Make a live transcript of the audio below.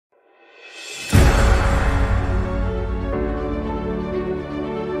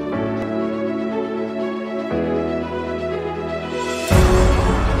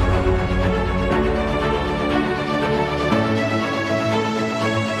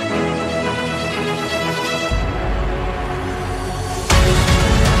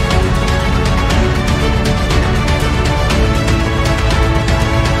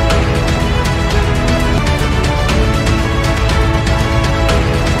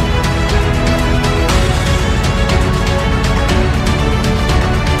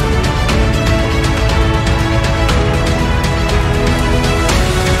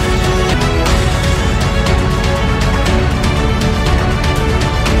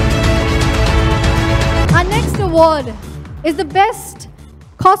award is the best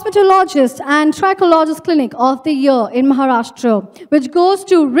cosmetologist and trichologist clinic of the year in Maharashtra, which goes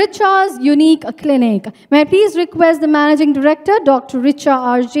to Richa's Unique Clinic. May I please request the Managing Director, Dr. Richa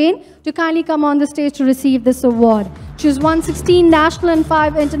R. Jain, to kindly come on the stage to receive this award. She has won 16 national and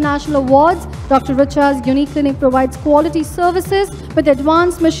 5 international awards. Dr. Richa's Unique Clinic provides quality services with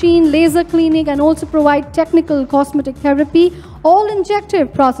advanced machine, laser cleaning, and also provide technical cosmetic therapy, all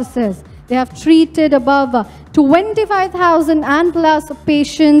injective processes. They have treated above 25,000 and plus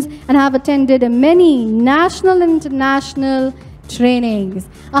patients and have attended many national and international trainings.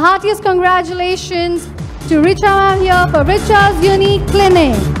 A heartiest congratulations to Richa ma'am here for Richa's Unique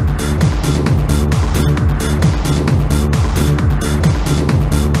Clinic.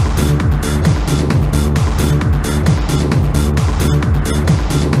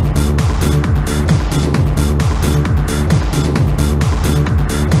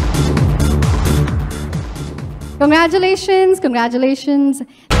 Congratulations, congratulations.